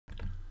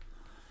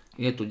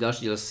Je tu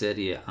ďalší diel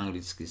série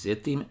anglicky s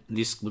Yetim.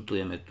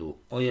 Diskutujeme tu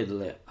o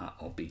jedle a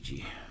o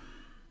pití.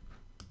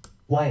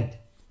 White.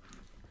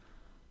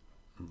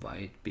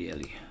 White,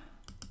 biely.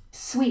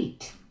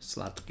 Sweet.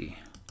 Sladký.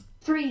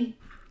 3.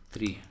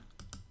 3.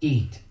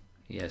 Eat.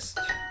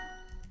 Jesť.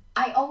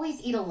 I always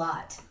eat a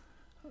lot.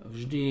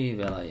 Vždy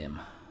veľa jem.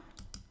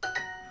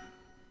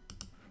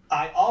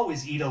 I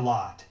always eat a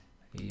lot.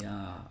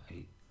 Ja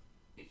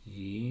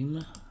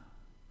jím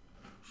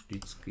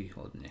vždycky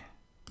hodne.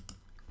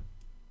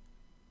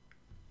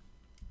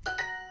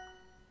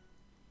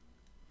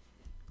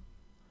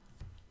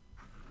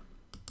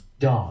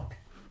 Dog.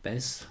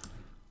 Pes.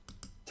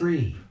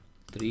 3.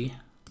 3.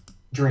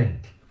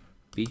 Drink.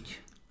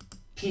 Piť.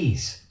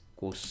 Piece.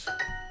 Kus.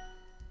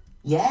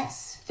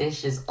 Yes,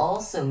 fish is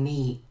also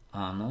meat.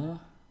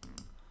 Áno.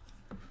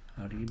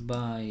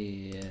 Ryba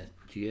je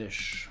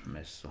tiež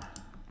mäso.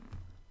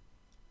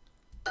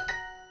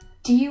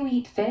 Do you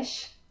eat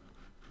fish?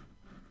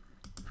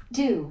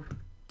 Do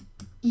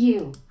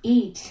you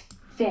eat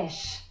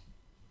fish?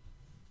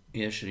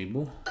 Ješ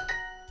rybu?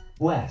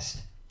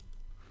 West.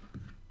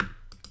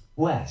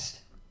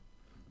 West.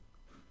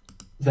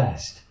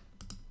 Vest.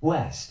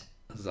 West.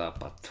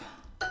 Západ.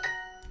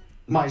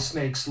 My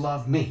snakes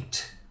love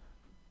meat.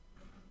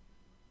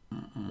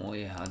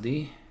 Moje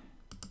hady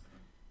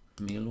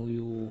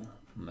milujú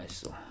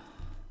mäso.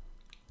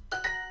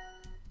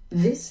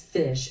 This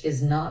fish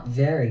is not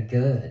very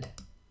good.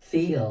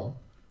 Feel.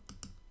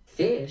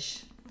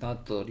 Fish.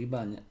 Táto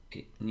ryba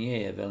nie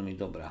je veľmi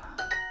dobrá.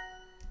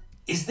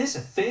 Is this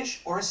a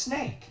fish or a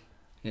snake?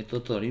 Je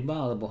toto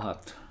ryba alebo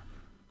had?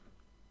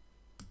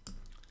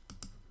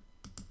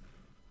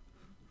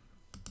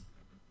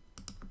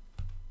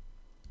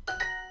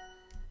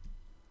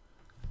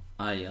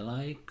 I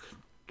like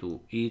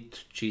to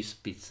eat cheese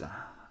pizza.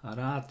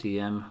 Rád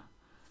jem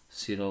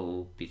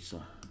syrovú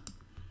pizzu.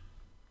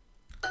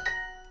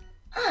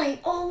 I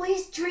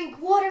always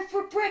drink water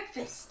for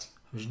breakfast.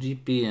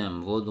 Vždy pijem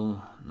vodu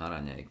na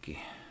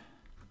raňajky.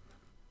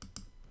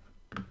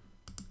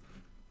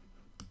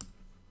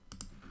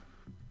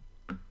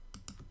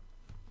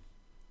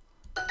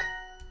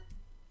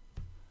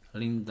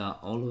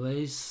 Linda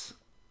always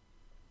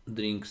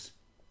drinks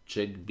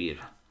Czech beer.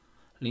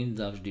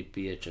 Linda vždy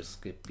pije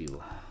české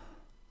pivo.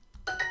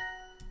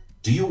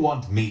 Do you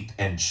want meat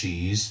and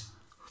cheese?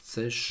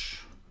 Chceš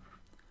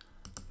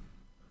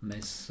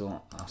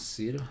mäso a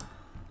syr?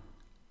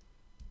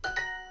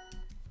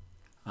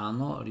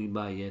 Áno,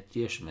 ryba je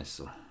tiež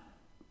mäso.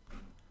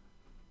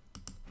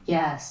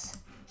 Yes,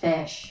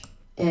 fish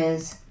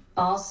is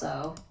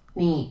also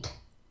meat.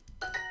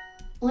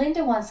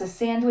 Linda wants a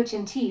sandwich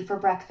and tea for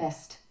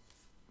breakfast.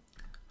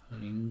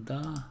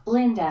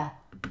 Linda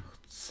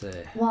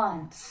chce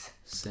Wants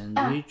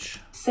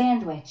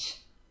sandwich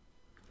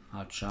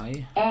a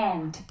čaj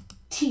and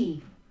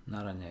tea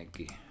na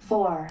raňajky.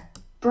 for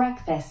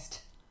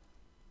breakfast.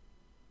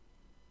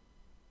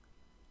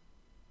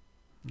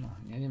 No,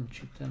 neviem,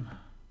 či ten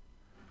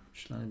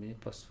člen by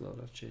nepasoval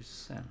radšej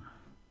sem.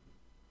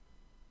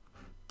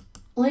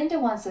 Linda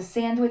wants a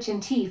sandwich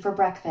and tea for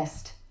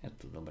breakfast. Je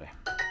to dobré.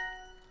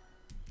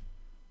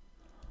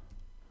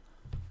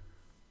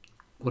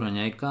 Ku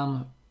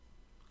raňajkám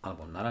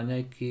alebo na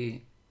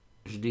raňajky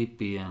vždy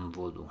pijem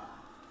vodu.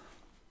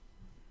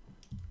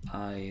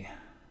 I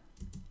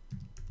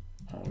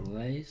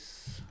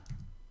always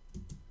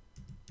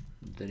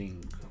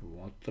drink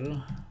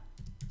water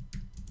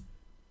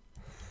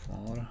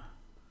for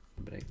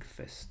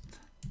breakfast.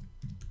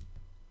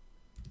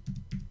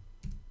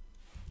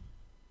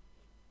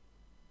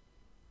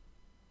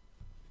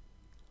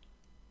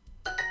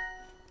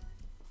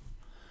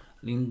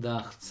 Linda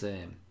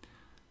chce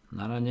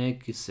na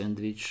raňajky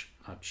sendvič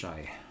a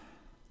čaj.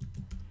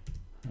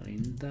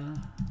 Linda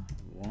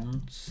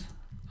wants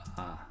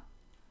a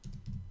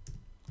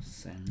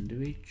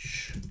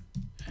sandwich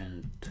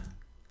and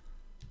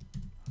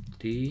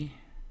tea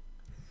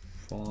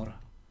for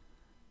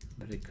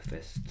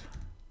breakfast.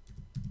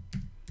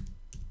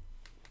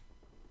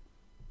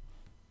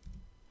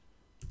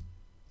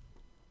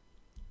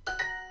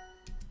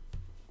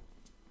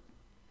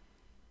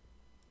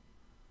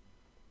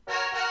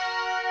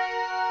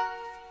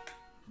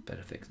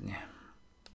 Perfektne.